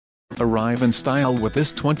Arrive in style with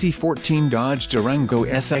this 2014 Dodge Durango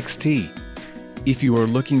SXT. If you are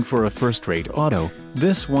looking for a first-rate auto,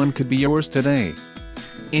 this one could be yours today.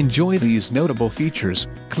 Enjoy these notable features: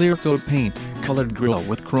 clear coat paint, colored grille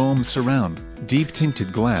with chrome surround, deep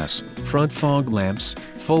tinted glass, front fog lamps,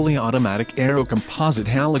 fully automatic aero composite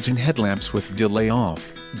halogen headlamps with delay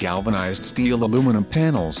off, galvanized steel aluminum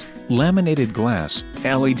panels, laminated glass,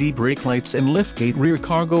 LED brake lights and liftgate rear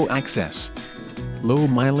cargo access. Low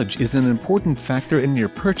mileage is an important factor in your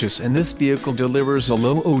purchase, and this vehicle delivers a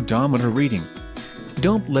low odometer reading.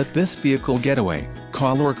 Don't let this vehicle get away.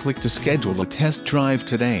 Call or click to schedule a test drive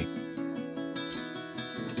today.